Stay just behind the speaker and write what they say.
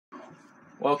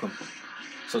Welcome.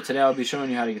 So today I'll be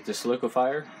showing you how to get the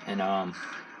Sliquifier, and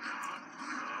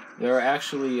there are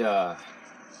actually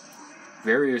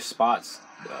various spots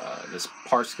this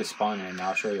parts can spawn in, and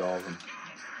I'll show you all of them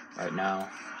right now.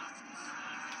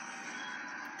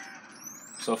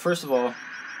 So first of all,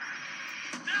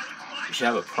 you should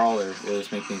have a crawler. It'll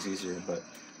just make things easier. But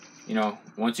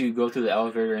once you go through the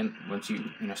elevator, and once you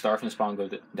start from the spawn, go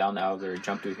down the elevator,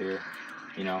 jump through here.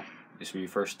 This is where you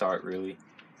first start, really.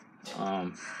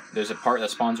 There's a part that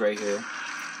spawns right here.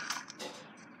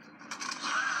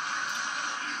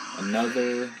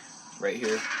 Another right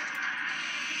here.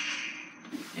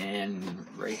 And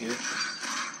right here.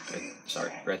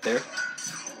 Right there.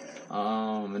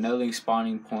 Another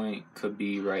spawning point could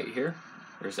be right here.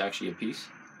 There's actually a piece.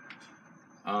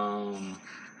 Another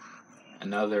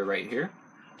right here.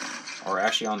 Or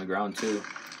actually on the ground too.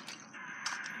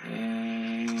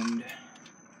 And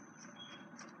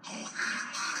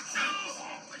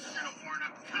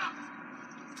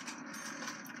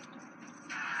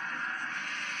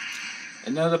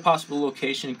another possible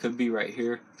location could be right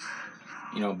here.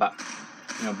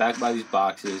 Back by these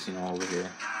boxes, over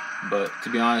here. But to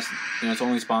be honest, it's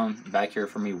only spawned back here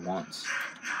for me once.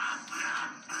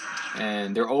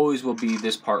 And there always will be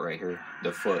this part right here,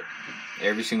 the foot.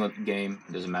 Every single game,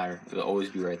 doesn't matter. It'll always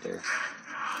be right there.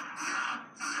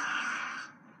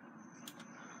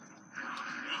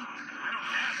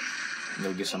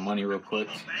 Go get some money real quick.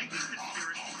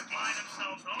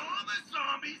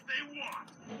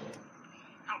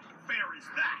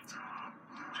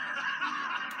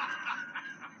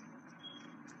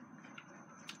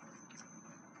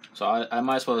 So I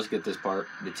might as well just get this part,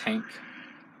 the tank.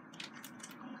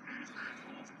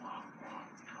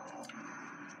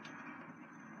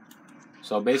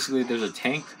 So basically there's a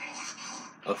tank,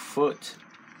 a foot,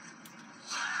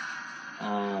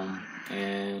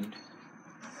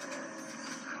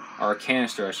 or a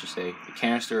canister, I should say. A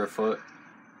canister, a foot,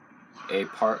 a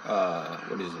part,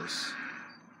 what is this?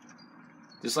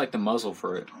 This is like the muzzle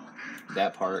for it,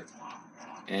 that part,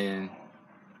 and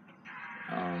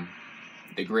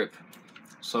the grip.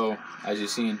 So as you've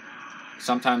seen,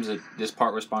 sometimes this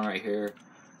part will spawn right here.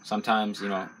 Sometimes,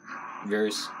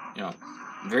 various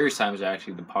times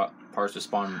actually the parts will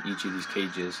spawn in each of these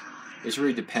cages. It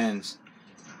really depends.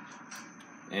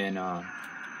 And and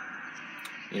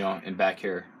back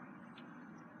here.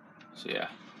 So yeah,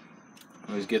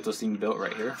 let's get this thing built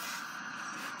right here.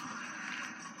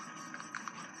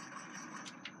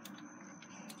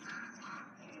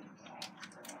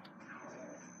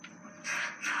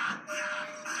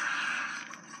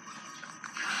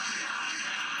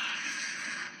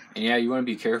 And yeah, you want to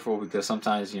be careful because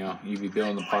sometimes you be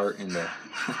building the part and I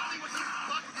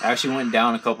actually went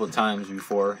down a couple of times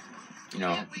before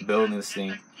building this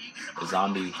thing. A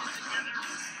zombie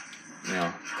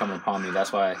coming upon me.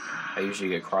 That's why I usually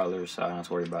get crawlers, so I don't have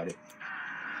to worry about it.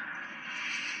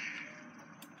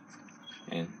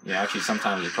 And actually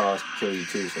sometimes the crawlers can kill you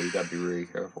too, so you gotta be really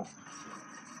careful.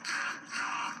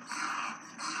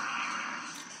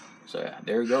 So yeah,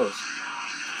 there it goes.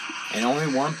 And only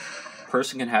one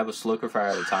person can have a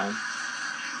Sliquifier at a time.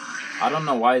 I don't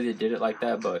know why they did it like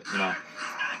that, but I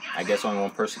guess only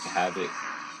one person can have it.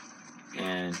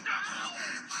 And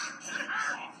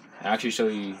I'll actually show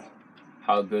you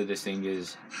how good this thing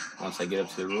is once I get up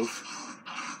to the roof.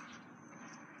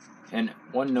 And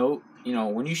one note,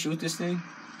 when you shoot this thing,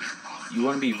 you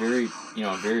want to be very,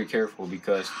 very careful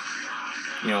because,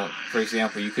 for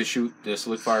example, you could shoot the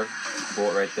Sliquifier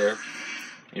bullet right there.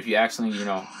 And if you accidentally,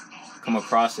 come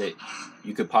across it,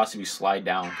 you could possibly slide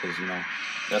down because,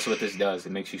 that's what this does.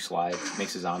 It makes you slide. It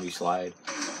makes a zombie slide.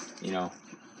 You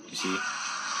see?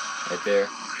 Right there.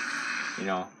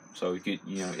 So you could,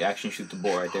 you actually shoot the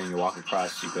bullet right there and you walk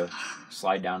across, you could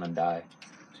slide down and die.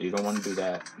 So you don't want to do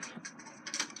that.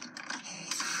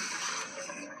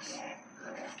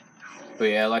 But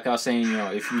yeah, like I was saying,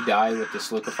 if you die with the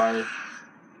Sliquifier,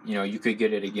 you could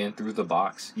get it again through the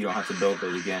box. You don't have to build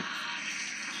it again.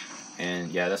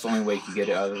 And yeah, that's the only way you can get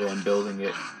it other than building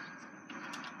it.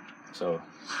 So,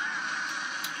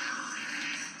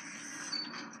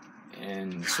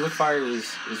 and Sliquifier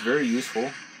is very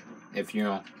useful if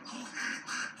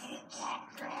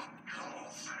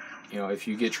if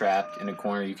you get trapped in a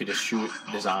corner, you could just shoot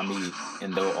the zombie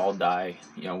and they'll all die,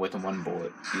 within one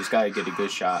bullet. You just gotta get a good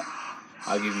shot.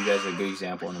 I'll give you guys a good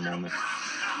example in a moment.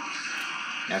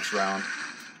 Next round.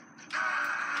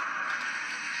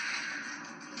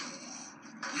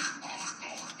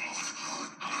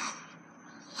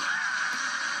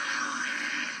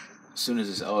 As soon as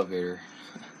this elevator.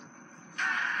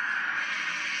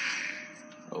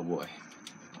 Oh boy.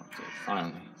 Okay,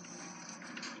 finally.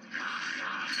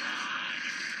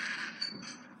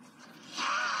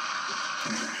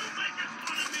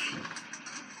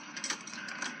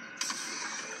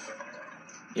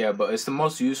 Yeah, but it's the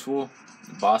most useful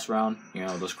boss round. You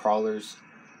know, those crawlers,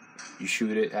 you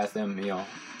shoot it at them, you know,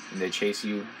 and they chase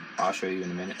you. I'll show you in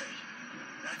a minute.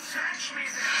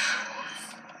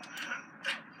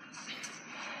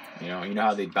 You know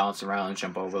how they bounce around and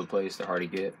jump over the place. They're hard to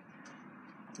get.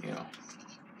 You know.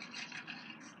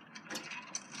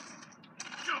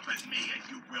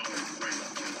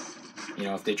 You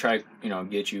know, if they try, you know,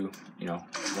 get you, you know,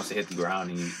 once they hit the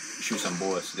ground and you shoot some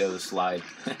bullets, they'll just slide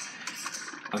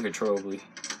uncontrollably.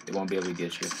 They won't be able to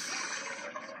get you.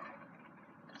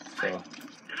 So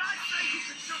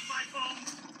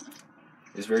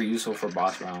it's very useful for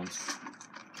boss rounds.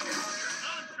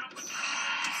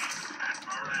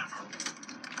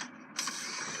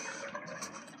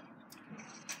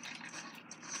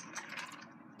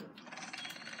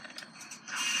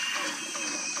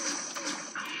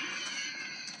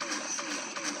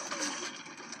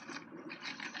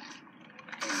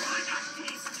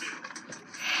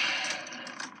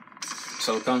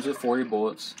 So it comes with 40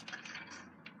 bullets,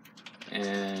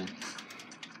 and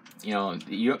you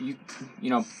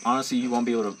know honestly you won't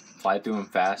be able to fly through them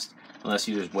fast unless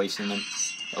you're just wasting them.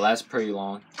 It lasts pretty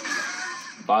long.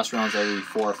 Boss rounds every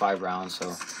 4 or 5 rounds,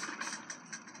 so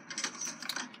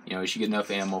you know you should get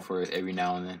enough ammo for it every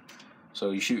now and then.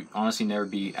 So you should honestly never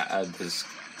be at the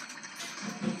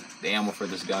ammo for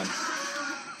this gun.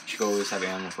 You should always have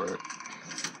ammo for it.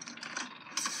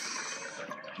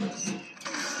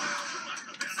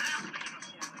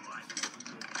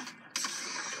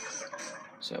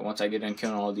 So once I get done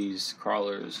killing all these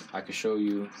crawlers, I can show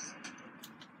you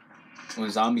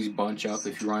when zombies bunch up.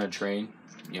 If you run a train,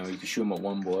 you know, you can shoot them with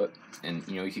 1 bullet, and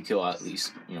you know you can kill at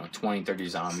least, you know, 20-30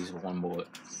 zombies with 1 bullet.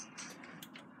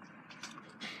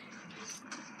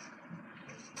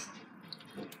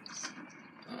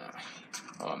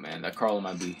 Oh man, that crawler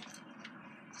might be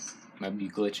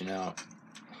glitching out.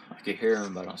 I can hear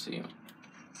him, but I don't see him.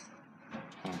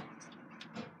 Huh.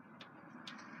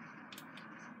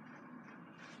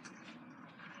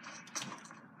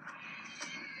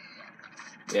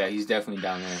 Yeah, he's definitely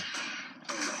down there.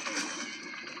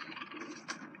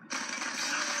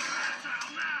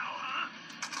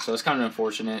 So it's kind of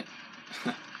unfortunate.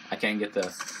 I can't get the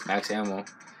max ammo.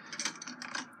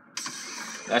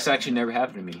 That's actually never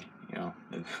happened to me. You know,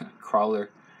 the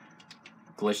crawler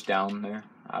glitched down there.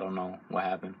 I don't know what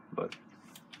happened, but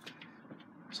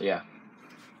so yeah.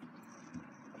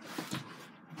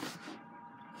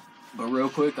 But real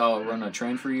quick, I'll run a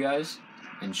train for you guys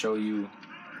and show you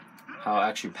how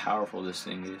actually powerful this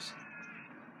thing is.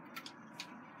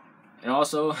 And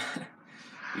also,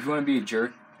 if you want to be a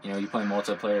jerk, you know, you play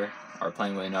multiplayer or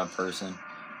playing with another person,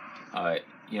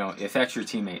 you know, it affects your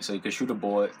teammate. So you could shoot a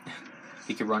bullet,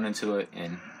 he could run into it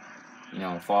and, you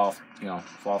know, fall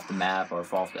off the map or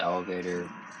fall off the elevator,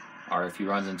 or if he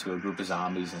runs into a group of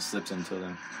zombies and slips into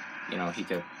them, you know, he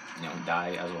could, you know,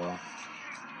 die as well.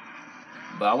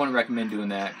 But I wouldn't recommend doing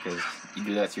that, because you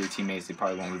do that to your teammates, they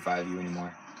probably won't revive you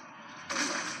anymore.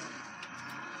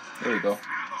 There we go.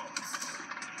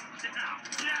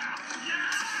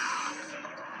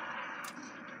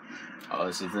 Oh,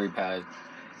 this is very bad.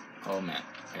 Oh man,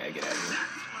 I gotta get out of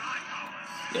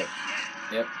here.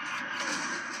 Yep.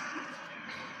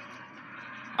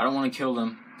 I don't want to kill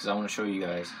them because I want to show you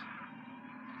guys.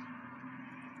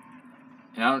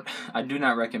 And I do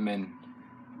not recommend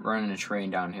running a train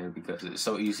down here, because it's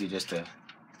so easy just to,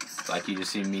 like you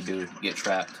just seen me do, get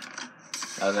trapped.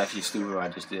 That was actually stupid what I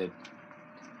just did.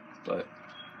 But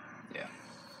yeah.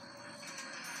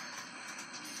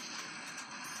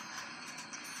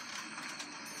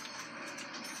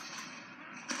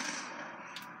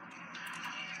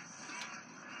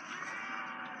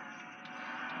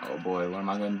 Oh boy, what am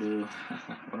I gonna do?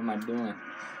 What am I doing?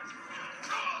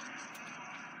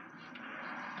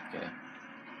 Okay.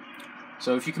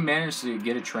 So if you can manage to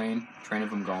get a train of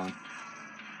them going,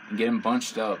 and get them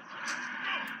bunched up,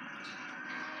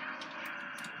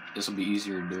 this will be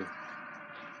easier to do.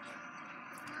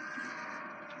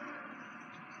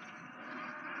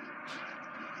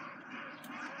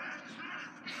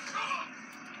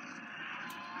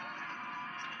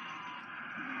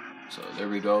 So there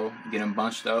we go, get them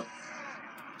bunched up,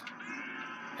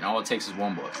 and all it takes is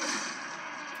 1 bullet.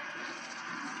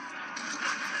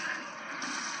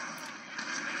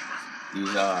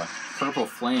 These purple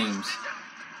flames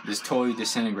just totally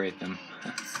disintegrate them.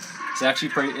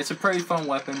 It's a pretty fun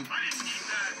weapon.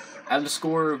 At the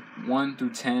score of 1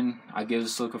 through 10, I give the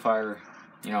Sliquifier,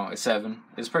 you know, a 7.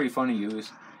 It's pretty fun to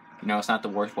use. You know, it's not the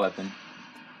worst weapon.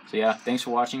 So yeah, thanks for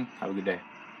watching. Have a good day.